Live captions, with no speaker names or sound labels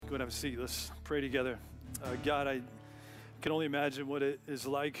Go and have a seat. Let's pray together. God, I can only imagine what it is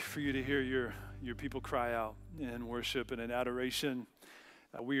like for you to hear your people cry out in worship and in adoration.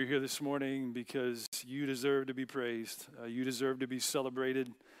 We are here this morning because you deserve to be praised. You deserve to be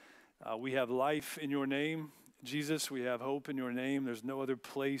celebrated. We have life in your name, Jesus. We have hope in your name. There's no other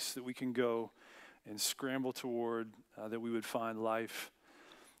place that we can go and scramble toward that we would find life.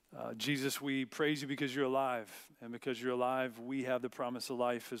 Jesus, we praise you because you're alive, and because you're alive, we have the promise of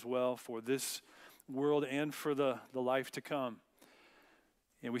life as well for this world and for the life to come.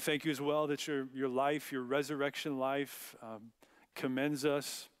 And we thank you as well that your life, your resurrection life, commends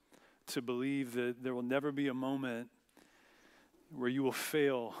us to believe that there will never be a moment where you will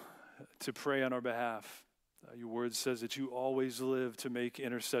fail to pray on our behalf. Your word says that you always live to make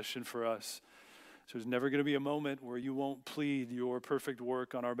intercession for us. So there's never going to be a moment where you won't plead your perfect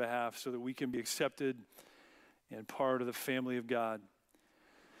work on our behalf so that we can be accepted and part of the family of God.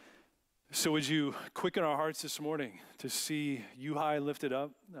 So would you quicken our hearts this morning to see you high and lifted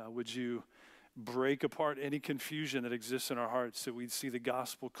up? Would you break apart any confusion that exists in our hearts so we'd see the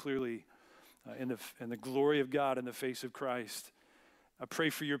gospel clearly in the glory of God in the face of Christ? I pray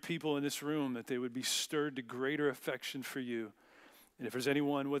for your people in this room that they would be stirred to greater affection for you. And if there's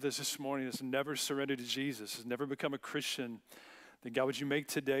anyone with us this morning that's never surrendered to Jesus, has never become a Christian, then God, would you make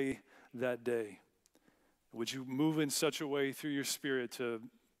today that day? Would you move in such a way through your Spirit to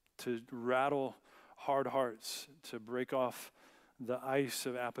rattle hard hearts, to break off the ice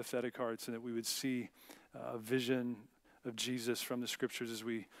of apathetic hearts, and that we would see a vision of Jesus from the Scriptures as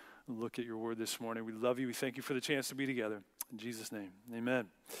we look at your word this morning. We love you. We thank you for the chance to be together. In Jesus' name, amen.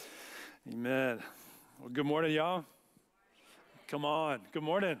 Amen. Well, good morning, y'all. Come on. Good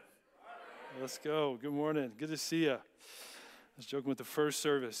morning. Let's go. Good morning. Good to see you. I was joking with the first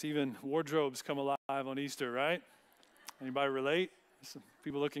service. Even wardrobes come alive on Easter, right? Anybody relate? Some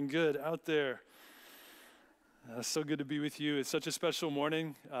people looking good out there. So good to be with you. It's such a special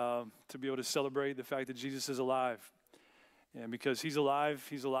morning to be able to celebrate the fact that Jesus is alive. And because he's alive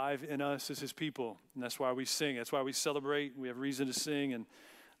in us as his people. And that's why we sing. That's why we celebrate. We have reason to sing. And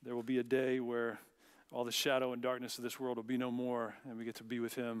there will be a day where all the shadow and darkness of this world will be no more, and we get to be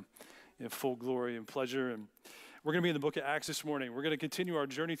with him in full glory and pleasure. And we're going to be in the book of Acts this morning. We're going to continue our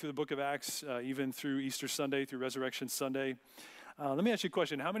journey through the book of Acts, even through Easter Sunday, through Resurrection Sunday. Let me ask you a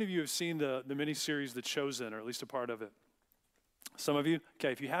question. How many of you have seen the mini-series The Chosen, or at least a part of it? Some of you?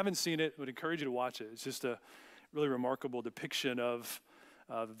 Okay, if you haven't seen it, I would encourage you to watch it. It's just a really remarkable depiction of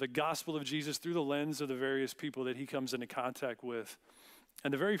the gospel of Jesus through the lens of the various people that he comes into contact with.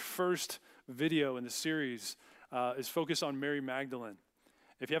 And the very first video in the series is focused on Mary Magdalene.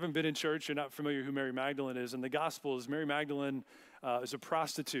 If you haven't been in church, you're not familiar who Mary Magdalene is. In the Gospels, Mary Magdalene is a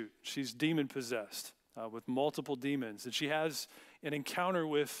prostitute. She's demon-possessed with multiple demons. And she has an encounter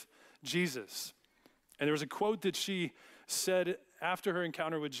with Jesus. And there was a quote that she said after her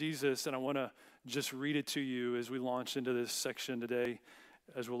encounter with Jesus, and I want to just read it to you as we launch into this section today,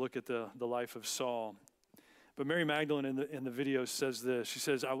 as we'll look at the life of Saul. But Mary Magdalene in the video says this. She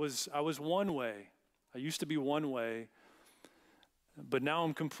says, I was one way. I used to be one way, but now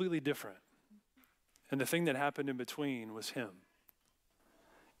I'm completely different. And the thing that happened in between was him.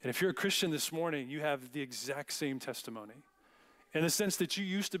 And if you're a Christian this morning, you have the exact same testimony in the sense that you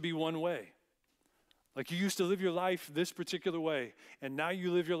used to be one way. Like you used to live your life this particular way, and now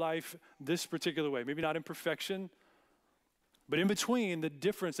you live your life this particular way. Maybe not in perfection, but in between, the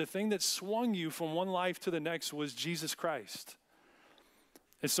difference, the thing that swung you from one life to the next was Jesus Christ.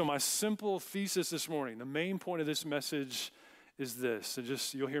 And so my simple thesis this morning, the main point of this message is this, and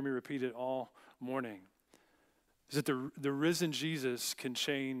just you'll hear me repeat it all morning, is that the risen Jesus can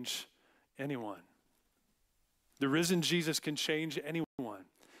change anyone. The risen Jesus can change anyone.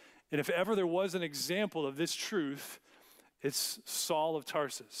 And if ever there was an example of this truth, it's Saul of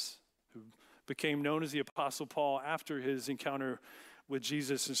Tarsus, who became known as the Apostle Paul after his encounter with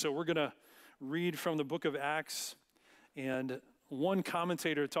Jesus. And so we're going to read from the book of Acts. And one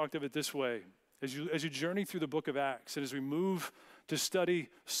commentator talked of it this way. As you journey through the book of Acts, and as we move to study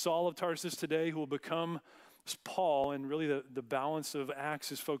Saul of Tarsus today, who will become Paul, and really the balance of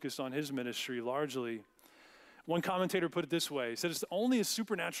Acts is focused on his ministry largely. One commentator put it this way. He said, it's only a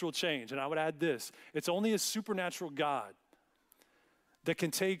supernatural change. And I would add this. It's only a supernatural God that can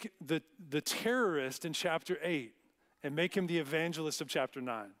take the terrorist in chapter 8 and make him the evangelist of chapter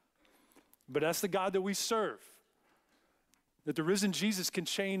 9. But that's the God that we serve. That the risen Jesus can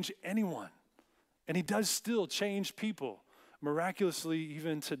change anyone. And he does still change people miraculously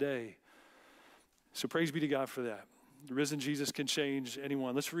even today. So praise be to God for that. The risen Jesus can change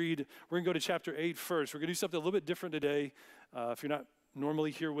anyone. Let's read. We're going to go to chapter 8 first. We're going to do something a little bit different today. If you're not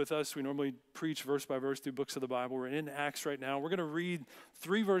normally here with us, we normally preach verse by verse through books of the Bible. We're in Acts right now. We're going to read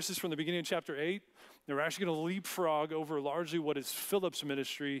 3 verses from the beginning of chapter 8. And we're actually going to leapfrog over largely what is Philip's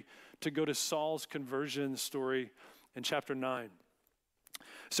ministry to go to Saul's conversion story in chapter 9.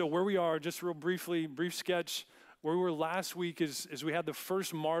 So where we are, just real briefly, brief sketch, where we were last week is we had the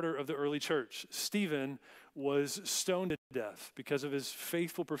first martyr of the early church. Stephen was stoned to death because of his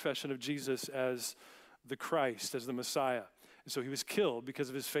faithful profession of Jesus as the Christ, as the Messiah. And so he was killed because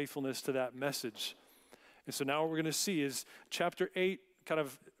of his faithfulness to that message. And so now what we're going to see is chapter 8 kind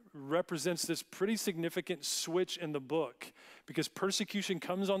of represents this pretty significant switch in the book because persecution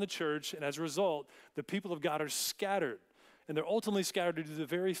comes on the church, and as a result, the people of God are scattered. And they're ultimately scattered to do the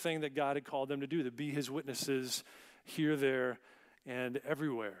very thing that God had called them to do, to be his witnesses here, there, and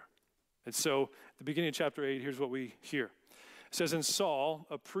everywhere. And so at the beginning of chapter 8, here's what we hear. It says, and Saul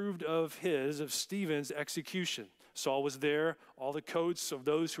approved of Stephen's execution. Saul was there. All the coats of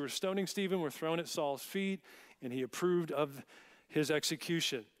those who were stoning Stephen were thrown at Saul's feet, and he approved of his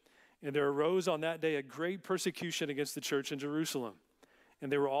execution. And there arose on that day a great persecution against the church in Jerusalem.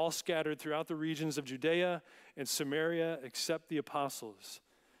 And they were all scattered throughout the regions of Judea and Samaria, except the apostles.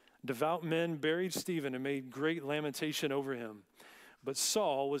 Devout men buried Stephen and made great lamentation over him. But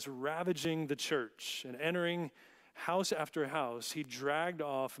Saul was ravaging the church, and entering house after house, he dragged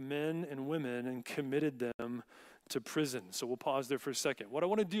off men and women and committed them to prison. So we'll pause there for a second. What I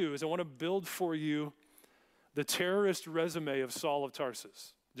want to do is I want to build for you the terrorist resume of Saul of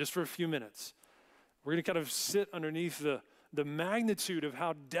Tarsus, just for a few minutes. We're going to kind of sit underneath the magnitude of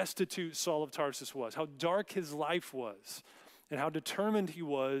how destitute Saul of Tarsus was, how dark his life was, and how determined he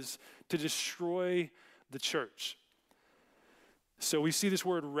was to destroy the church. So we see this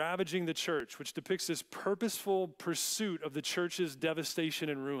word ravaging the church, which depicts this purposeful pursuit of the church's devastation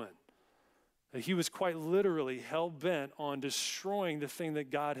and ruin. He was quite literally hell-bent on destroying the thing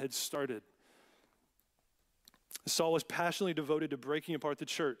that God had started. Saul was passionately devoted to breaking apart the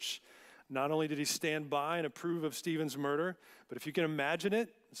church. Not only did he stand by and approve of Stephen's murder, but if you can imagine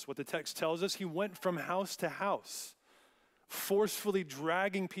it, that's what the text tells us, he went from house to house, forcefully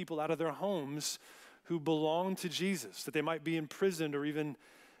dragging people out of their homes who belonged to Jesus, that they might be imprisoned or even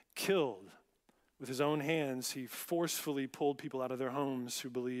killed. With his own hands, he forcefully pulled people out of their homes who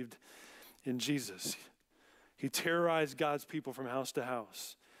believed in Jesus. He terrorized God's people from house to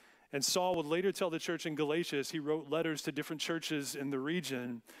house. And Saul would later tell the church in Galatia, as he wrote letters to different churches in the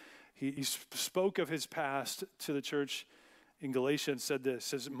region, he spoke of his past to the church in Galatia and said this,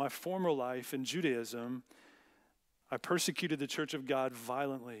 says, my former life in Judaism, I persecuted the church of God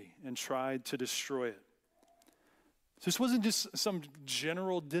violently and tried to destroy it. So this wasn't just some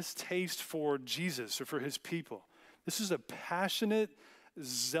general distaste for Jesus or for his people. This is a passionate,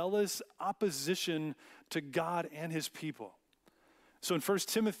 zealous opposition to God and his people. So in 1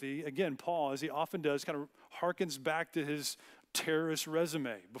 Timothy, again, Paul, as he often does, kind of harkens back to his terrorist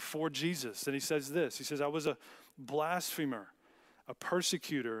resume before Jesus. And he says this, he says, I was a blasphemer, a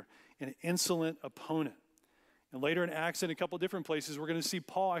persecutor, an insolent opponent. And later in Acts, in a couple different places, we're going to see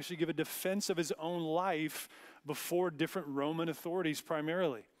Paul actually give a defense of his own life before different Roman authorities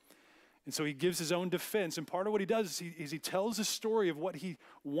primarily. And so he gives his own defense. And part of what he does is he tells a story of what he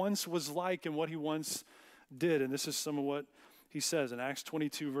once was like and what he once did. And this is some of what he says in Acts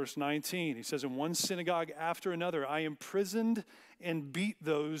 22, verse 19. He says, in one synagogue after another, I imprisoned and beat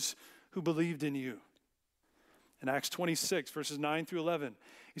those who believed in you. In Acts 26, verses 9 through 11,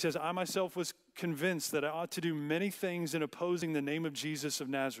 he says, I myself was convinced that I ought to do many things in opposing the name of Jesus of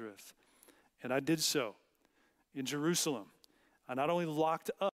Nazareth. And I did so in Jerusalem. I not only locked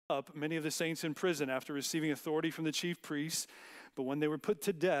up many of the saints in prison after receiving authority from the chief priests, but when they were put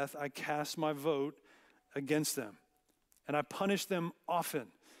to death, I cast my vote against them. And I punished them often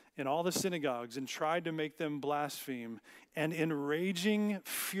in all the synagogues and tried to make them blaspheme. And in raging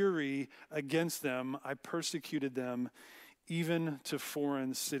fury against them, I persecuted them even to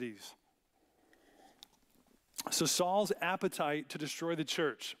foreign cities. So Saul's appetite to destroy the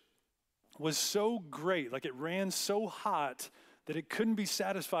church was so great, like it ran so hot that it couldn't be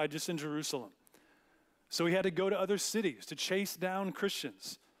satisfied just in Jerusalem. So he had to go to other cities to chase down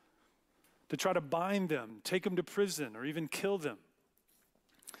Christians, to try to bind them, take them to prison, or even kill them.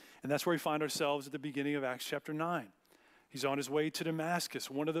 And that's where we find ourselves at the beginning of Acts chapter 9. He's on his way to Damascus,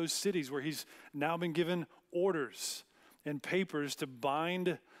 one of those cities where he's now been given orders and papers to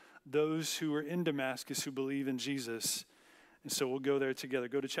bind those who are in Damascus who believe in Jesus. And so we'll go there together.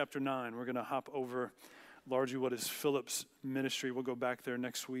 Go to chapter 9. We're going to hop over largely what is Philip's ministry. We'll go back there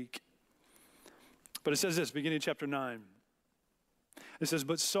next week. But it says this, beginning of chapter 9. It says,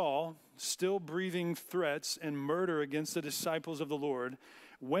 but Saul, still breathing threats and murder against the disciples of the Lord,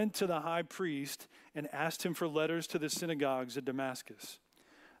 went to the high priest and asked him for letters to the synagogues at Damascus,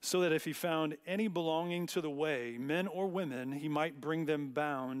 so that if he found any belonging to the way, men or women, he might bring them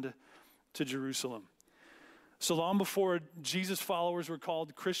bound to Jerusalem. So long before Jesus' followers were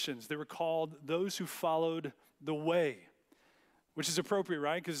called Christians, they were called those who followed the way, which is appropriate,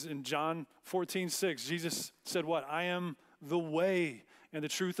 right? Because in John 14:6, Jesus said what? I am the way and the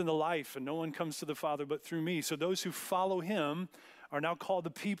truth and the life, and no one comes to the Father but through me. So those who follow him are now called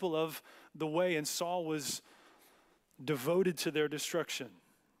the people of the way, and Saul was devoted to their destruction.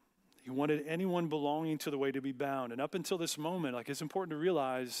 He wanted anyone belonging to the way to be bound. And up until this moment, it's important to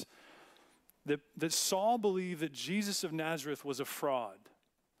realize that Saul believed that Jesus of Nazareth was a fraud.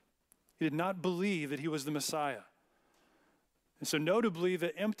 He did not believe that he was the Messiah. And so notably,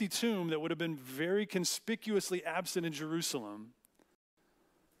 the empty tomb that would have been very conspicuously absent in Jerusalem,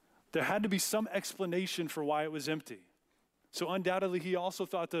 there had to be some explanation for why it was empty. So undoubtedly, he also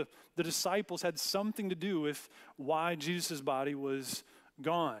thought the disciples had something to do with why Jesus' body was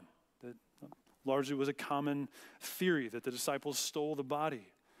gone. That largely was a common theory that the disciples stole the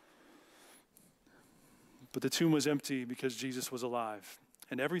body. But the tomb was empty because Jesus was alive,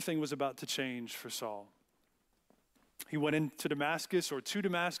 and everything was about to change for Saul. He went into Damascus, or to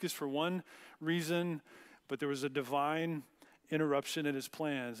Damascus, for one reason, but there was a divine interruption in his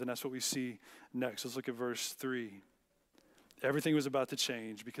plans, and that's what we see next. Let's look at verse 3. Everything was about to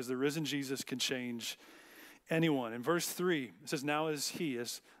change because the risen Jesus can change anyone. In verse 3, it says, now as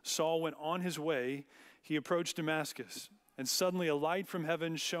Saul went on his way, he approached Damascus, and suddenly a light from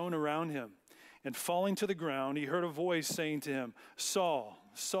heaven shone around him. And falling to the ground, he heard a voice saying to him, Saul,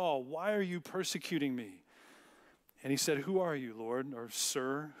 Saul, why are you persecuting me? And he said, who are you, Lord? Or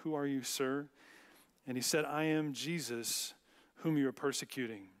sir, who are you, sir? And he said, I am Jesus, whom you are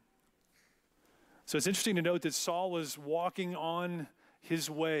persecuting. So it's interesting to note that Saul was walking on his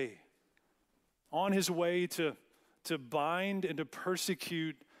way to bind and to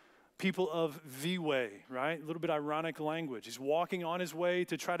persecute people of the way, right? A little bit ironic language. He's walking on his way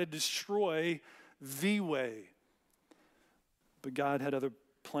to try to destroy the way. But God had other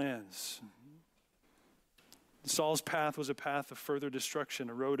plans. Saul's path was a path of further destruction,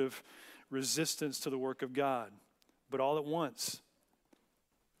 a road of resistance to the work of God. But all at once,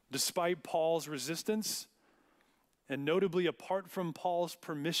 despite Paul's resistance, and notably apart from Paul's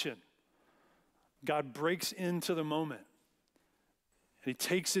permission, God breaks into the moment. And he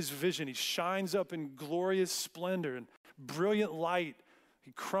takes his vision, he shines up in glorious splendor and brilliant light.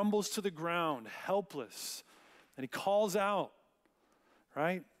 He crumbles to the ground, helpless, and he calls out,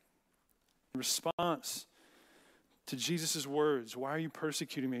 right? In response to Jesus' words, why are you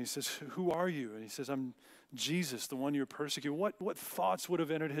persecuting me? He says, who are you? And he says, I'm Jesus, the one you're persecuting. What thoughts would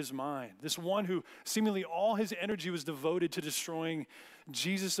have entered his mind? This one who seemingly all his energy was devoted to destroying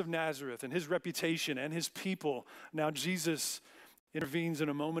Jesus of Nazareth and his reputation and his people. Now Jesus intervenes in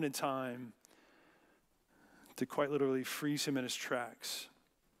a moment in time to quite literally freeze him in his tracks.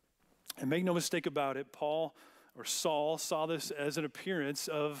 And make no mistake about it, Saul saw this as an appearance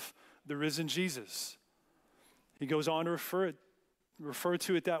of the risen Jesus. He goes on to refer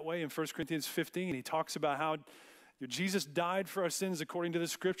to it that way in 1 Corinthians 15. He talks about how Jesus died for our sins according to the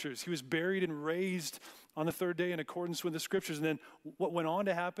scriptures. He was buried and raised on the third day in accordance with the scriptures. And then what went on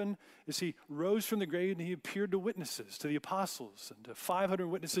to happen is he rose from the grave and he appeared to witnesses, to the apostles, and to 500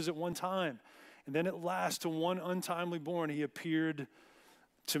 witnesses at one time. And then at last, to one untimely born, he appeared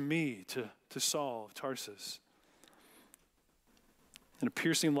to me, to Saul of Tarsus. And a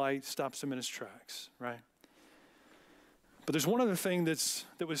piercing light stops him in his tracks, right? But there's one other thing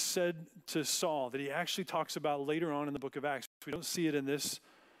that was said to Saul that he actually talks about later on in the book of Acts. We don't see it in this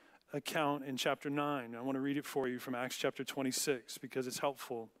account in chapter 9. I want to read it for you from Acts chapter 26 because it's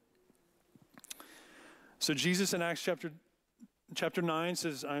helpful. So Jesus in Acts chapter 9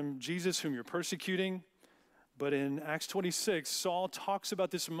 says, I'm Jesus whom you're persecuting. But in Acts 26, Saul talks about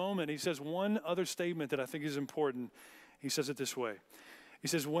this moment. He says one other statement that I think is important. He says it this way. He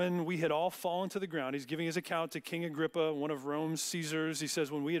says, when we had all fallen to the ground, he's giving his account to King Agrippa, one of Rome's Caesars. He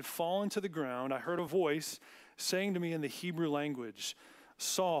says, when we had fallen to the ground, I heard a voice saying to me in the Hebrew language,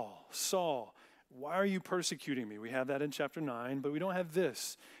 Saul, Saul, why are you persecuting me? We have that in chapter 9, but we don't have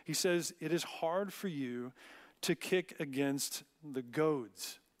this. He says, it is hard for you to kick against the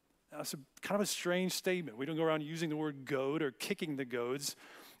goads. Now, it's kind of a strange statement. We don't go around using the word goad or kicking the goads,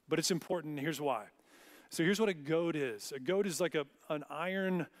 but it's important, and here's why. So here's what a goad is. A goad is like an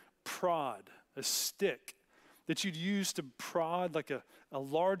iron prod, a stick that you'd use to prod like a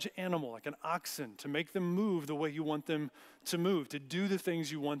large animal, like an oxen, to make them move the way you want them to move, to do the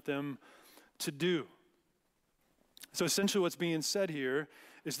things you want them to do. So essentially what's being said here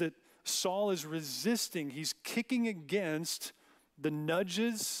is that Saul is resisting. He's kicking against the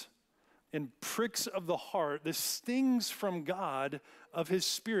nudges and pricks of the heart, the stings from God of his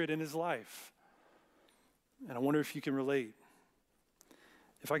spirit in his life. And I wonder if you can relate.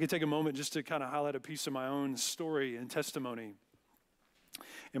 If I could take a moment just to kind of highlight a piece of my own story and testimony.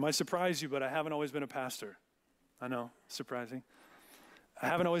 It might surprise you, but I haven't always been a pastor. I know, surprising. I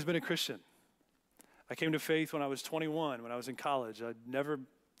haven't always been a Christian. I came to faith when I was 21, when I was in college. I'd never,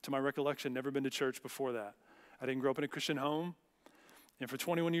 to my recollection, never been to church before that. I didn't grow up in a Christian home. And for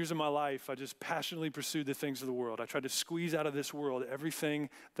 21 years of my life, I just passionately pursued the things of the world. I tried to squeeze out of this world everything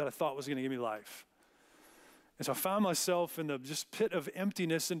that I thought was going to give me life. And so I found myself in the just pit of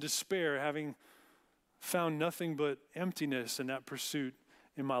emptiness and despair, having found nothing but emptiness in that pursuit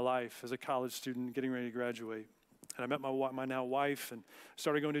in my life as a college student getting ready to graduate. And I met my now wife and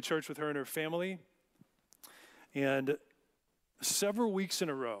started going to church with her and her family. And several weeks in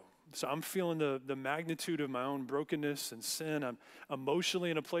a row, so I'm feeling the magnitude of my own brokenness and sin. I'm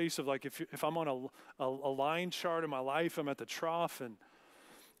emotionally in a place of like, if I'm on a line chart in my life, I'm at the trough. And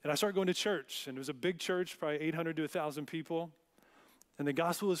I started going to church, and it was a big church, probably 800 to 1,000 people. And the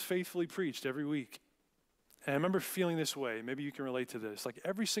gospel was faithfully preached every week. And I remember feeling this way. Maybe you can relate to this. Like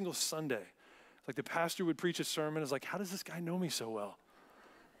every single Sunday, like the pastor would preach a sermon. It's like, how does this guy know me so well?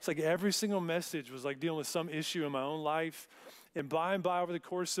 It's like every single message was like dealing with some issue in my own life. And by over the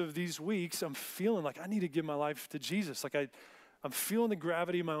course of these weeks, I'm feeling like I need to give my life to Jesus. Like I'm feeling the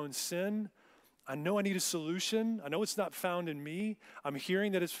gravity of my own sin. I know I need a solution. I know it's not found in me. I'm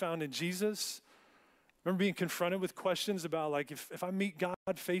hearing that it's found in Jesus. I remember being confronted with questions about like, if I meet God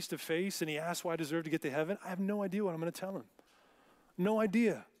face to face and he asks why I deserve to get to heaven, I have no idea what I'm going to tell him. No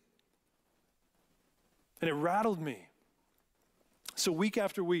idea. And it rattled me. So week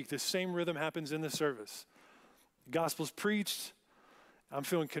after week, this same rhythm happens in the service. The gospel's preached. I'm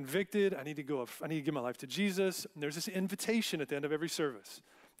feeling convicted. I need to give my life to Jesus. And there's this invitation at the end of every service.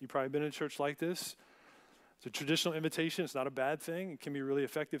 You've probably been in a church like this. It's a traditional invitation. It's not a bad thing. It can be a really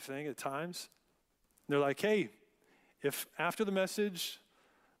effective thing at times. And they're like, hey, if after the message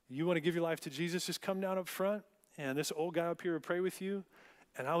you want to give your life to Jesus, just come down up front and this old guy up here will pray with you.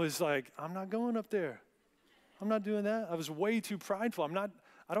 And I was like, I'm not going up there. I'm not doing that. I was way too prideful.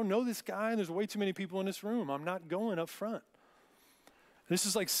 I don't know this guy, and there's way too many people in this room. I'm not going up front. This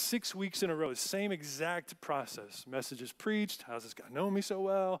is like 6 weeks in a row, same exact process. Messages preached. How's this guy know me so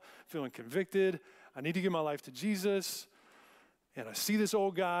well? Feeling convicted. I need to give my life to Jesus. And I see this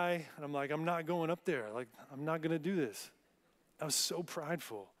old guy, and I'm like, I'm not going up there. Like, I'm not going to do this. I was so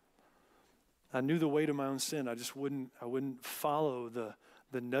prideful. I knew the weight of my own sin. I wouldn't follow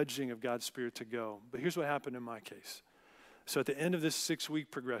the nudging of God's Spirit to go. But here's what happened in my case. So at the end of this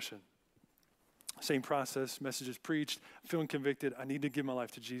 6-week progression, same process, messages preached, feeling convicted. I need to give my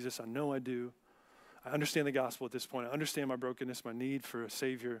life to Jesus. I know I do. I understand the gospel at this point. I understand my brokenness, my need for a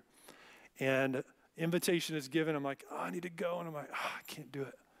Savior. And invitation is given. I'm like, I need to go. And I'm like, I can't do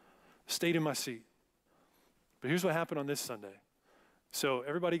it. Stayed in my seat. But here's what happened on this Sunday. So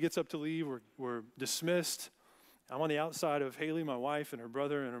everybody gets up to leave. We're dismissed. I'm on the outside of Haley, my wife, and her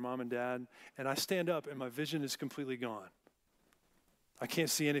brother, and her mom and dad. And I stand up, and my vision is completely gone. I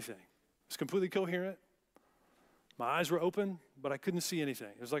can't see anything. It's completely coherent. My eyes were open, but I couldn't see anything.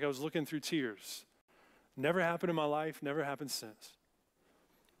 It was like I was looking through tears. Never happened in my life, never happened since.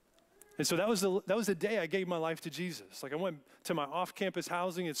 And so that was the day I gave my life to Jesus. Like I went to my off-campus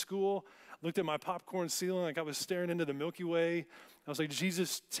housing at school, looked at my popcorn ceiling like I was staring into the Milky Way. I was like,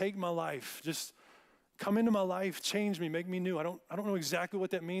 Jesus, take my life. Just come into my life, change me, make me new. I don't know exactly what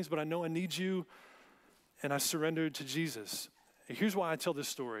that means, but I know I need you. And I surrendered to Jesus. And here's why I tell this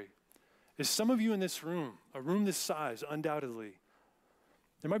story. Is some of you in this room, a room this size, undoubtedly,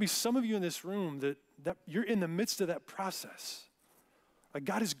 there might be some of you in this room that you're in the midst of that process. Like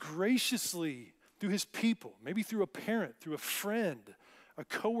God is graciously, through his people, maybe through a parent, through a friend, a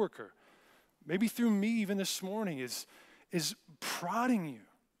coworker, maybe through me even this morning, is prodding you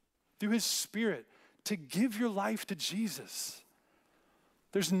through his Spirit to give your life to Jesus.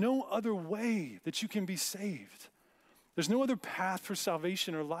 There's no other way that you can be saved. There's no other path for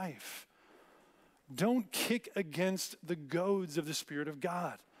salvation or life. Don't kick against the goads of the Spirit of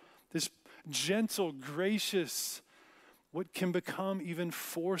God. This gentle, gracious, what can become even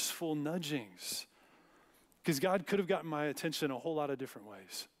forceful nudgings. Because God could have gotten my attention a whole lot of different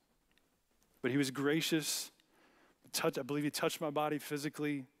ways. But he was gracious. I believe he touched my body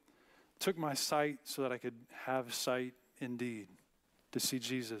physically, took my sight so that I could have sight indeed, to see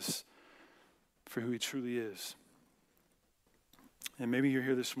Jesus for who he truly is. And maybe you're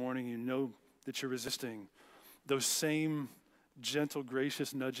here this morning, you know that you're resisting those same gentle,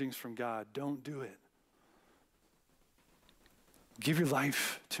 gracious nudgings from God. Don't do it. Give your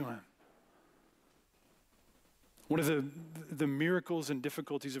life to him. One of the miracles and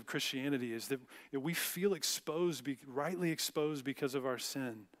difficulties of Christianity is that we feel exposed, rightly exposed because of our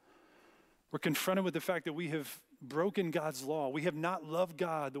sin. We're confronted with the fact that we have broken God's law. We have not loved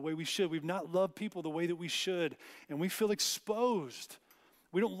God the way we should. We've not loved people the way that we should. And we feel exposed.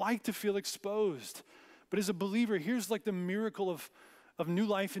 We don't like to feel exposed. But as a believer, here's like the miracle of new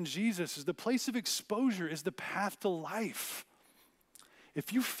life in Jesus, is the place of exposure is the path to life.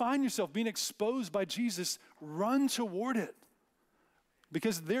 If you find yourself being exposed by Jesus, run toward it,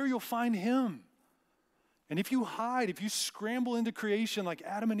 because there you'll find him. And if you hide, if you scramble into creation like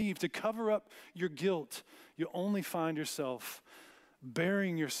Adam and Eve to cover up your guilt, you only find yourself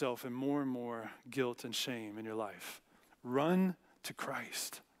burying yourself in more and more guilt and shame in your life. Run to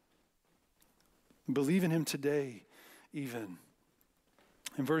Christ. Believe in him today, even.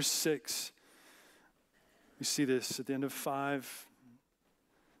 In verse 6, we see this at the end of 5.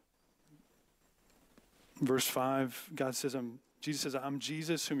 Verse 5, Jesus says, I'm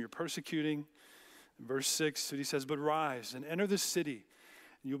Jesus whom you're persecuting. In verse 6, he says, but rise and enter the city,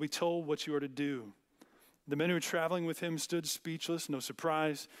 and you'll be told what you are to do. The men who were traveling with him stood speechless, no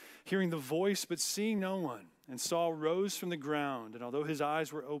surprise, hearing the voice but seeing no one. And Saul rose from the ground, and although his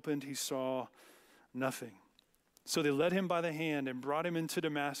eyes were opened, he saw nothing. So they led him by the hand and brought him into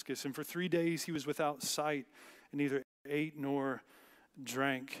Damascus, and for 3 days he was without sight and neither ate nor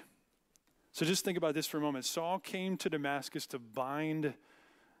drank. So just think about this for a moment. Saul came to Damascus to bind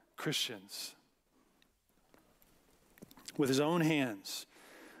Christians with his own hands.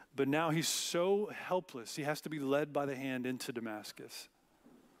 But now he's so helpless, he has to be led by the hand into Damascus.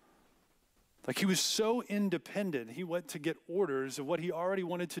 Like he was so independent, he went to get orders of what he already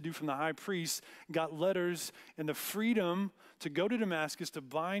wanted to do from the high priest, got letters and the freedom to go to Damascus to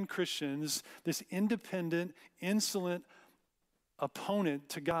bind Christians, this independent, insolent opponent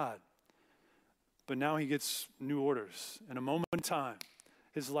to God. But now he gets new orders. In a moment in time,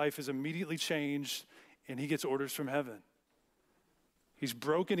 his life is immediately changed and he gets orders from heaven. He's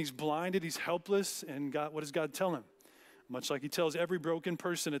broken, he's blinded, he's helpless, and God, what does God tell him? Much like he tells every broken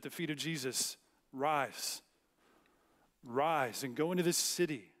person at the feet of Jesus, rise. Rise and go into this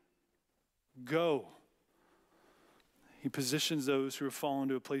city. Go. He positions those who have fallen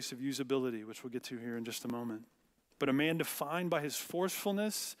to a place of usability, which we'll get to here in just a moment. But a man defined by his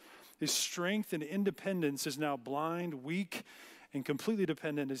forcefulness, his strength and independence is now blind, weak, and completely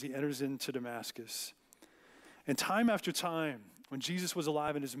dependent as he enters into Damascus. And time after time, when Jesus was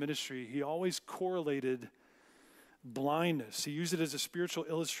alive in his ministry, he always correlated blindness. He used it as a spiritual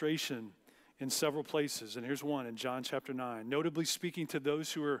illustration in several places. And here's one in John chapter 9, notably speaking to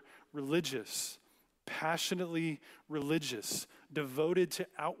those who are religious, passionately religious, devoted to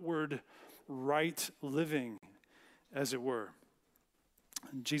outward right living, as it were.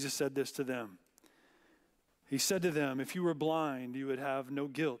 And Jesus said this to them. He said to them, if you were blind, you would have no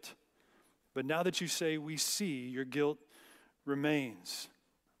guilt. But now that you say we see, your guilt remains.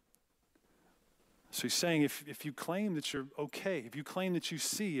 So he's saying if you claim that you're okay, if you claim that you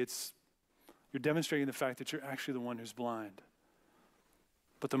see, you're demonstrating the fact that you're actually the one who's blind.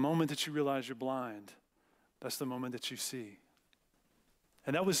 But the moment that you realize you're blind, that's the moment that you see.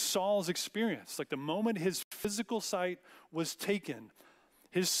 And that was Saul's experience. Like the moment his physical sight was taken,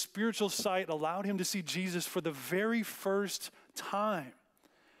 his spiritual sight allowed him to see Jesus for the very first time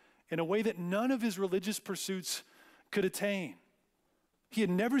in a way that none of his religious pursuits could attain. He had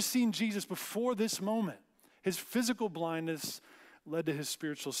never seen Jesus before this moment. His physical blindness led to his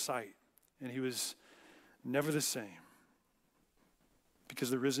spiritual sight, and he was never the same, because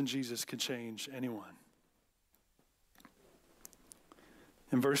the risen Jesus could change anyone.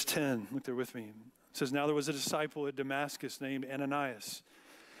 In verse 10, look there with me. It says, now there was a disciple at Damascus named Ananias.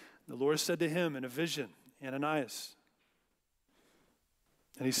 The Lord said to him in a vision, Ananias.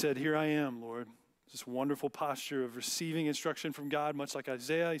 And he said, here I am, Lord. This wonderful posture of receiving instruction from God, much like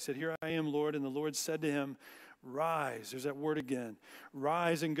Isaiah. He said, here I am, Lord. And the Lord said to him, rise. There's that word again.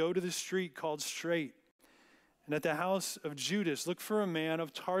 Rise and go to the street called Straight. And at the house of Judas, look for a man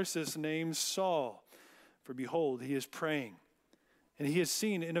of Tarsus named Saul. For behold, he is praying. And he has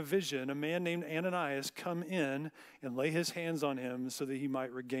seen in a vision a man named Ananias come in and lay his hands on him so that he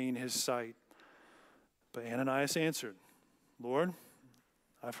might regain his sight. But Ananias answered, Lord,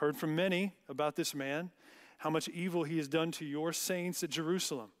 I've heard from many about this man, how much evil he has done to your saints at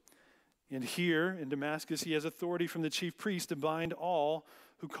Jerusalem. And here in Damascus, he has authority from the chief priest to bind all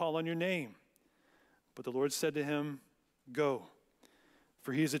who call on your name. But the Lord said to him, go,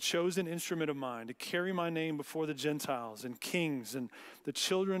 for he is a chosen instrument of mine to carry my name before the Gentiles and kings and the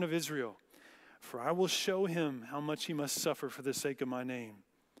children of Israel. For I will show him how much he must suffer for the sake of my name.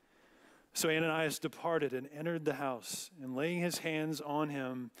 So Ananias departed and entered the house, and laying his hands on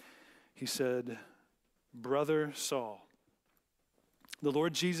him, he said, Brother Saul, the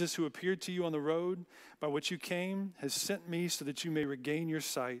Lord Jesus, who appeared to you on the road by which you came, has sent me so that you may regain your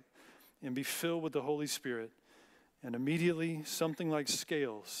sight and be filled with the Holy Spirit. And immediately something like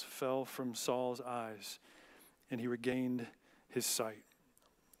scales fell from Saul's eyes, and he regained his sight.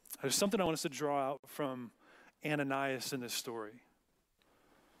 There's something I want us to draw out from Ananias in this story.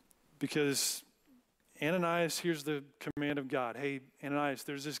 Because Ananias hears the command of God. Hey, Ananias,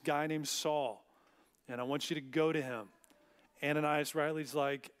 there's this guy named Saul, and I want you to go to him. Ananias rightly's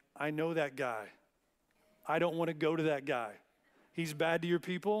like, I know that guy. I don't want to go to that guy. He's bad to your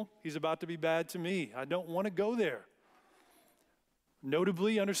people. He's about to be bad to me. I don't want to go there.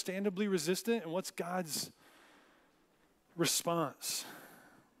 Notably, understandably resistant. And what's God's response?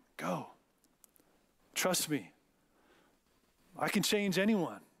 Go. Trust me. I can change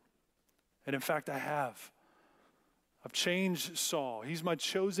anyone. And in fact, I have. I've changed Saul. He's my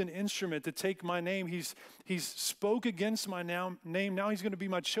chosen instrument to take my name. He's spoke against my name. Now he's going to be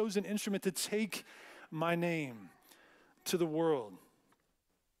my chosen instrument to take my name to the world.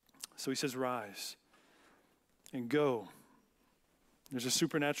 So he says, rise and go. There's a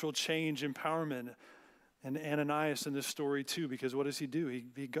supernatural change, empowerment, and Ananias in this story too, because what does he do?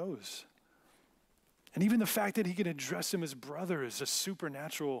 He goes. And even the fact that he can address him as brother is a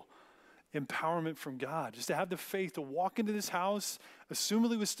supernatural empowerment from God. Just to have the faith to walk into this house,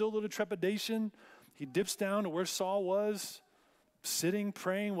 assumedly with still a little trepidation. He dips down to where Saul was, sitting,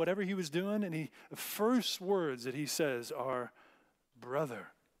 praying, whatever he was doing, and the first words that he says are, brother.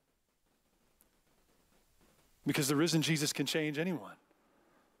 Because the risen Jesus can change anyone.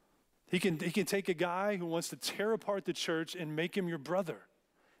 He can take a guy who wants to tear apart the church and make him your brother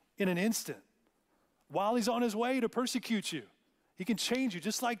in an instant while he's on his way to persecute you. He can change you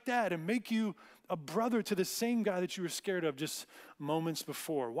just like that and make you a brother to the same guy that you were scared of just moments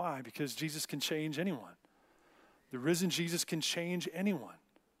before. Why? Because Jesus can change anyone. The risen Jesus can change anyone.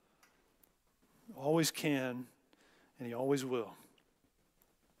 Always can, and he always will.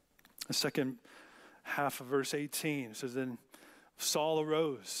 The second half of verse 18 says, then Saul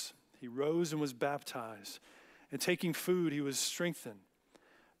arose. He rose and was baptized. And taking food, he was strengthened.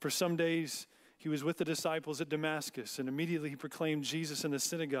 For some days, he was with the disciples at Damascus, and immediately he proclaimed Jesus in the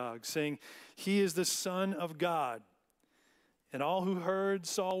synagogue, saying, he is the Son of God. And all who heard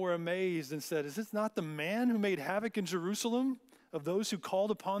Saul were amazed and said, is this not the man who made havoc in Jerusalem of those who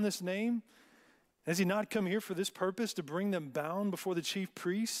called upon this name? Has he not come here for this purpose, to bring them bound before the chief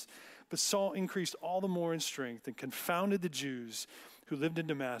priests? But Saul increased all the more in strength and confounded the Jews who lived in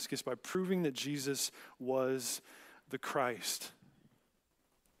Damascus by proving that Jesus was the Christ.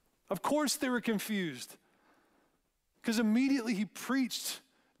 Of course they were confused, because immediately he preached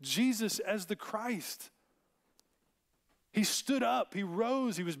Jesus as the Christ. He stood up, he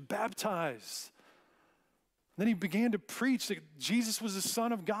rose, he was baptized. Then he began to preach that Jesus was the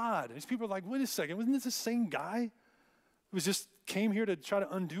Son of God. And these people are like, wait a second, wasn't this the same guy who just came here to try to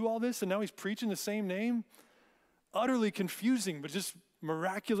undo all this, and now he's preaching the same name? Utterly confusing, but just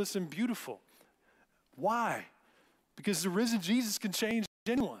miraculous and beautiful. Why? Because the risen Jesus can change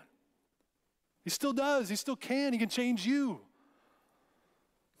anyone. He still does. He still can. He can change you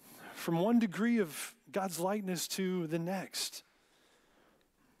from one degree of God's likeness to the next.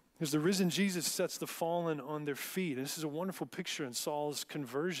 Because the risen Jesus sets the fallen on their feet. And this is a wonderful picture in Saul's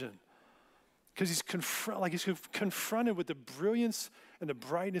conversion. Because he's confronted with the brilliance and the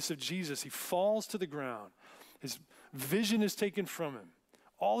brightness of Jesus. He falls to the ground. His vision is taken from him.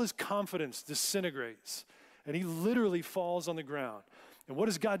 All his confidence disintegrates. And he literally falls on the ground. And what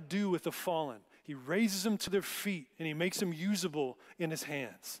does God do with the fallen? He raises them to their feet, and he makes them usable in his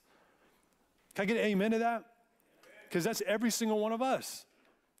hands. Can I get an amen to that? Because that's every single one of us.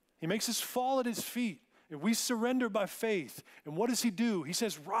 He makes us fall at his feet, and we surrender by faith. And what does he do? He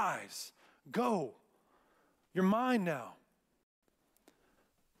says, rise, go. You're mine now.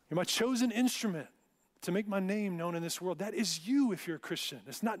 You're my chosen instrument to make my name known in this world. That is you if you're a Christian.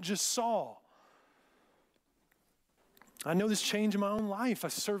 It's not just Saul. I know this changed in my own life. I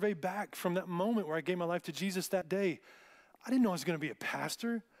survey back from that moment where I gave my life to Jesus that day. I didn't know I was going to be a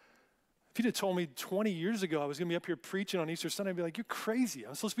pastor. If you'd have told me 20 years ago I was going to be up here preaching on Easter Sunday, I'd be like, you're crazy.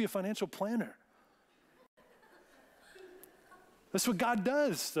 I'm supposed to be a financial planner. That's what God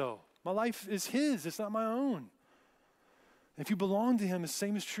does, though. My life is his. It's not my own. If you belong to him, the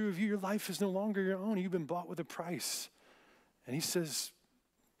same is true of you. Your life is no longer your own. You've been bought with a price. And he says,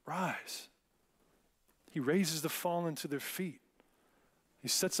 rise. He raises the fallen to their feet. He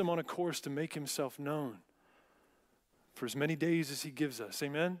sets them on a course to make himself known for as many days as he gives us.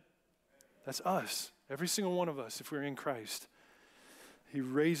 Amen? That's us, every single one of us, if we're in Christ. He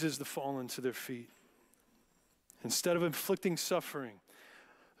raises the fallen to their feet. Instead of inflicting suffering,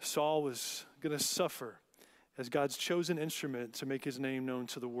 Saul was going to suffer as God's chosen instrument to make his name known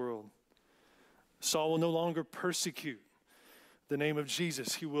to the world. Saul will no longer persecute the name of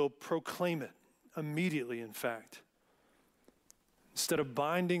Jesus. He will proclaim it immediately, in fact. Instead of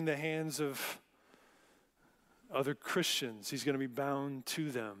binding the hands of other Christians, he's going to be bound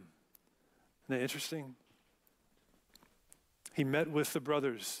to them. Isn't that interesting? He met with the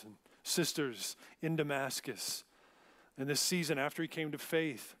brothers and sisters in Damascus in this season after he came to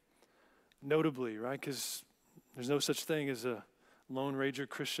faith, notably, right? Because there's no such thing as a Lone Ranger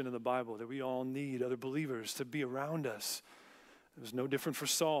Christian in the Bible, that we all need other believers to be around us. It was no different for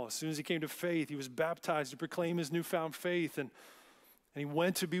Saul. As soon as he came to faith, he was baptized to proclaim his newfound faith, and he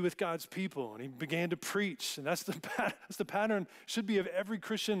went to be with God's people, and he began to preach. And that's the pattern should be of every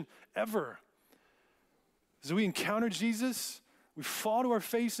Christian ever. As we encounter Jesus, we fall to our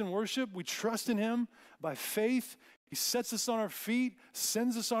face in worship, we trust in him by faith. He sets us on our feet,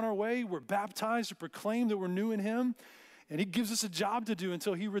 sends us on our way. We're baptized to proclaim that we're new in him, and he gives us a job to do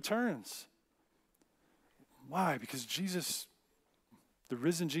until he returns. Why? Because Jesus, the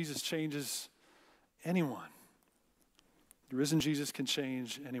risen Jesus, changes anyone. The risen Jesus can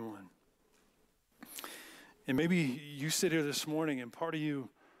change anyone. And maybe you sit here this morning and part of you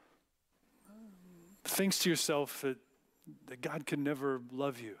thinks to yourself that God could never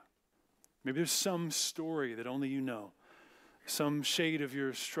love you. Maybe there's some story that only you know, some shade of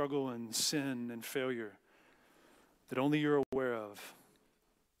your struggle and sin and failure that only you're aware of.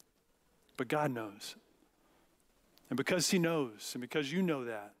 But God knows. And because he knows, and because you know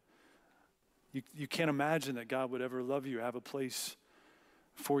that, you can't imagine that God would ever love you or have a place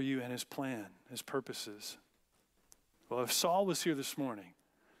for you and his plan, his purposes. Well, if Saul was here this morning,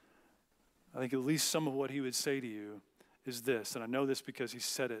 I think at least some of what he would say to you is this, and I know this because he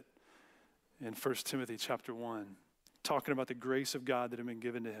said it in 1 Timothy chapter 1, talking about the grace of God that had been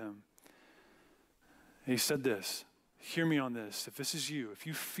given to him. And he said this, hear me on this. If this is you, if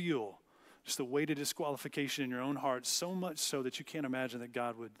you feel just the weight of disqualification in your own heart, so much so that you can't imagine that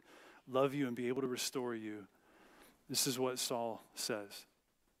God would love you and be able to restore you, this is what Saul says,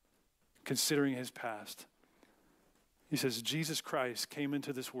 considering his past. He says, Jesus Christ came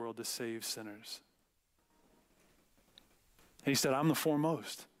into this world to save sinners. And he said, I'm the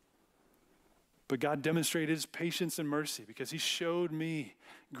foremost. But God demonstrated his patience and mercy because he showed me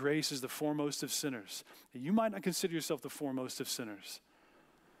grace as the foremost of sinners. And you might not consider yourself the foremost of sinners,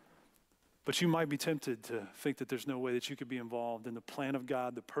 but you might be tempted to think that there's no way that you could be involved in the plan of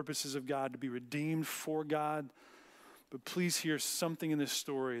God, the purposes of God, to be redeemed for God. But please hear something in this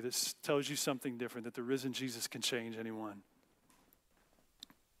story that tells you something different, that the risen Jesus can change anyone.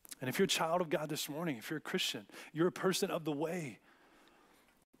 And if you're a child of God this morning, if you're a Christian, you're a person of the way.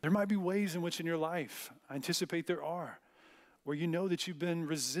 There might be ways in which in your life, I anticipate there are, where you know that you've been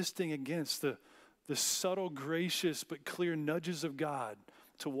resisting against the subtle, gracious, but clear nudges of God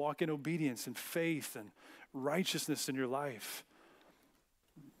to walk in obedience and faith and righteousness in your life.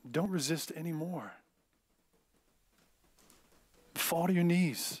 Don't resist anymore. Fall to your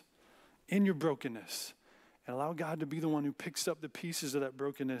knees in your brokenness and allow God to be the one who picks up the pieces of that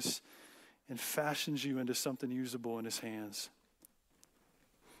brokenness and fashions you into something usable in his hands.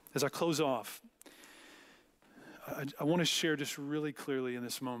 As I close off, I want to share just really clearly in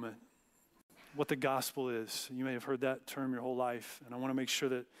this moment what the gospel is. You may have heard that term your whole life, and I want to make sure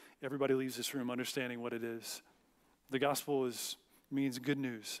that everybody leaves this room understanding what it is. The gospel means good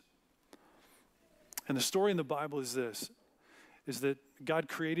news. And the story in the Bible is this, is that God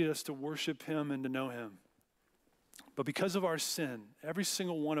created us to worship him and to know him. But because of our sin, every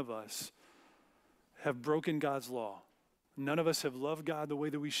single one of us have broken God's law. None of us have loved God the way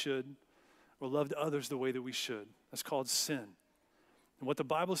that we should or loved others the way that we should. That's called sin. And what the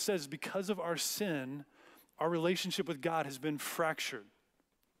Bible says, because of our sin, our relationship with God has been fractured.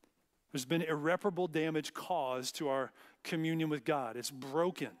 There's been irreparable damage caused to our communion with God. It's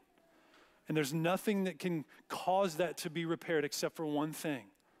broken. And there's nothing that can cause that to be repaired except for one thing,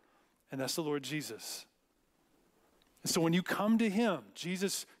 and that's the Lord Jesus. And so when you come to him,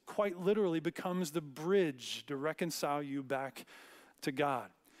 Jesus quite literally becomes the bridge to reconcile you back to God.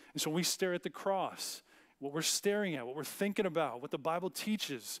 And so when we stare at the cross, what we're staring at, what we're thinking about, what the Bible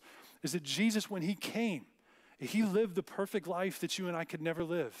teaches, is that Jesus, when he came, he lived the perfect life that you and I could never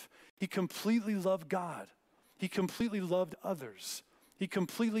live. He completely loved God. He completely loved others. He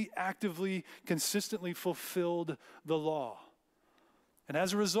completely, actively, consistently fulfilled the law. And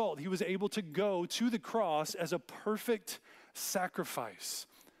as a result, he was able to go to the cross as a perfect sacrifice,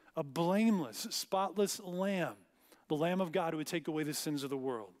 a blameless, spotless lamb, the Lamb of God who would take away the sins of the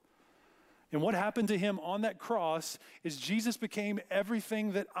world. And what happened to him on that cross is Jesus became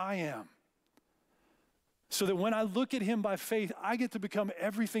everything that I am. So that when I look at him by faith, I get to become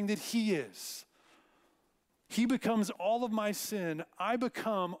everything that he is. He becomes all of my sin. I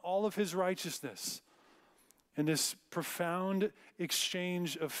become all of his righteousness. In this profound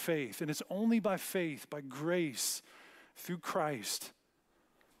exchange of faith. And it's only by faith, by grace, through Christ.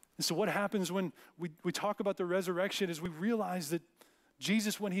 And so what happens when we talk about the resurrection is we realize that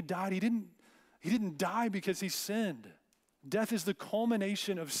Jesus, when he died, he didn't die because he sinned. Death is the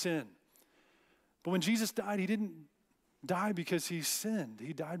culmination of sin. But when Jesus died, he didn't die because he sinned.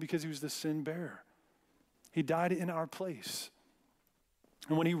 He died because he was the sin bearer. He died in our place.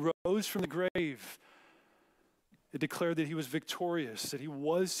 And when he rose from the grave, it declared that he was victorious, that he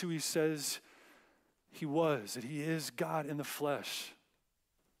was who he says he was, that he is God in the flesh.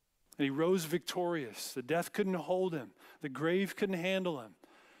 And he rose victorious. The death couldn't hold him. The grave couldn't handle him.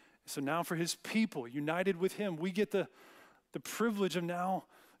 So now for his people, united with him, we get the privilege of now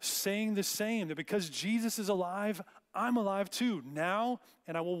saying the same, that because Jesus is alive, I'm alive too, now,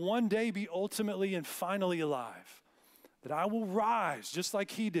 and I will one day be ultimately and finally alive. That I will rise just like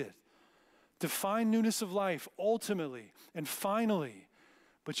he did, to find newness of life ultimately and finally.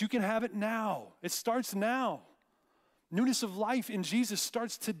 But you can have it now. It starts now. Newness of life in Jesus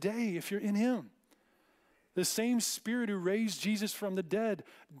starts today if you're in him. The same Spirit who raised Jesus from the dead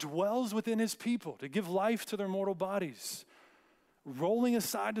dwells within his people to give life to their mortal bodies, rolling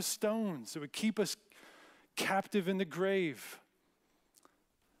aside the stones that would keep us captive in the grave.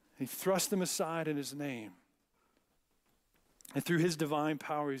 He thrust them aside in his name. And through his divine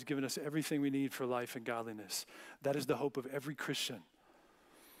power, he's given us everything we need for life and godliness. That is the hope of every Christian.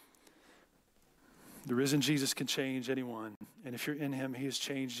 The risen Jesus can change anyone. And if you're in him, he has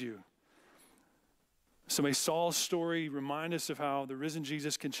changed you. So may Saul's story remind us of how the risen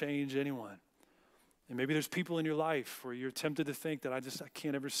Jesus can change anyone. And maybe there's people in your life where you're tempted to think that I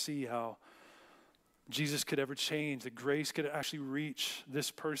can't ever see how Jesus could ever change, that grace could actually reach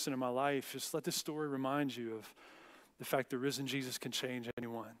this person in my life. Just let this story remind you of the fact the risen Jesus can change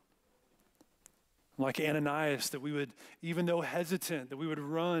anyone. Like Ananias, that we would, even though hesitant, that we would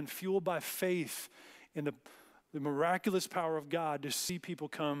run, fueled by faith in the miraculous power of God to see people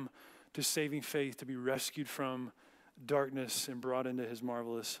come to saving faith, to be rescued from darkness and brought into his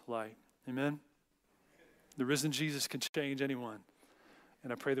marvelous light. Amen? The risen Jesus can change anyone.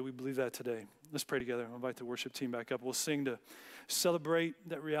 And I pray that we believe that today. Let's pray together. I'll invite the worship team back up. We'll sing to celebrate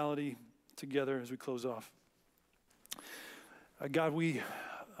that reality together as we close off. God,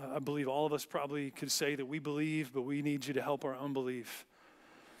 I believe all of us probably could say that we believe, but we need you to help our unbelief.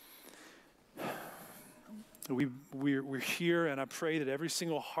 We're here, and I pray that every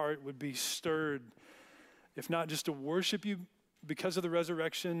single heart would be stirred, if not just to worship you because of the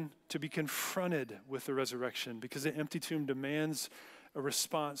resurrection, to be confronted with the resurrection, because the empty tomb demands a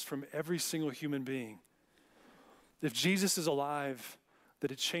response from every single human being. If Jesus is alive,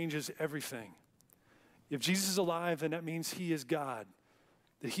 that it changes everything. If Jesus is alive, then that means he is God,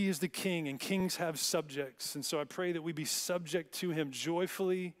 that he is the king, and kings have subjects. And so I pray that we be subject to him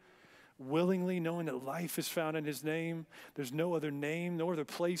joyfully, willingly, knowing that life is found in his name. There's no other name, no other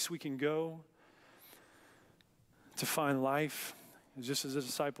place we can go to find life. Just as the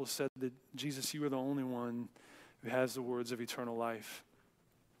disciples said that, Jesus, you are the only one who has the words of eternal life.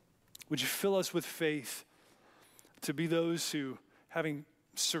 Would you fill us with faith to be those who, having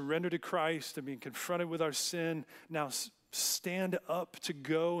surrendered to Christ and being confronted with our sin, now stand up to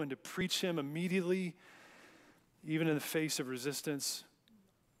go and to preach him immediately, even in the face of resistance.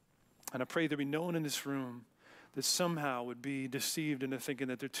 And I pray there be no one in this room that somehow would be deceived into thinking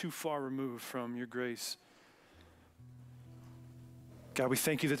that they're too far removed from your grace. God, we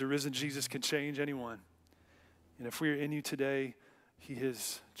thank you that the risen Jesus can change anyone. And if we are in you today, he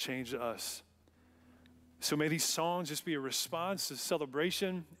has changed us. So may these songs just be a response to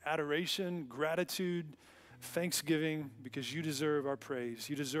celebration, adoration, gratitude, thanksgiving, because you deserve our praise.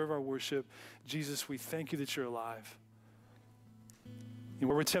 You deserve our worship. Jesus, we thank you that you're alive. And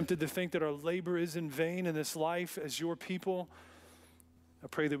where we're tempted to think that our labor is in vain in this life as your people, I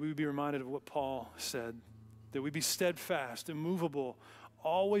pray that we would be reminded of what Paul said, that we be steadfast, immovable,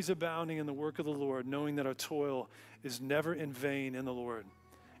 always abounding in the work of the Lord, knowing that our toil is never in vain in the Lord.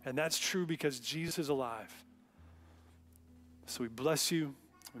 And that's true because Jesus is alive. So we bless you.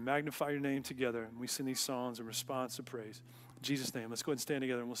 We magnify your name together. And we sing these songs in response to praise. In Jesus' name, let's go ahead and stand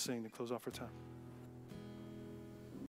together and we'll sing to close off our time.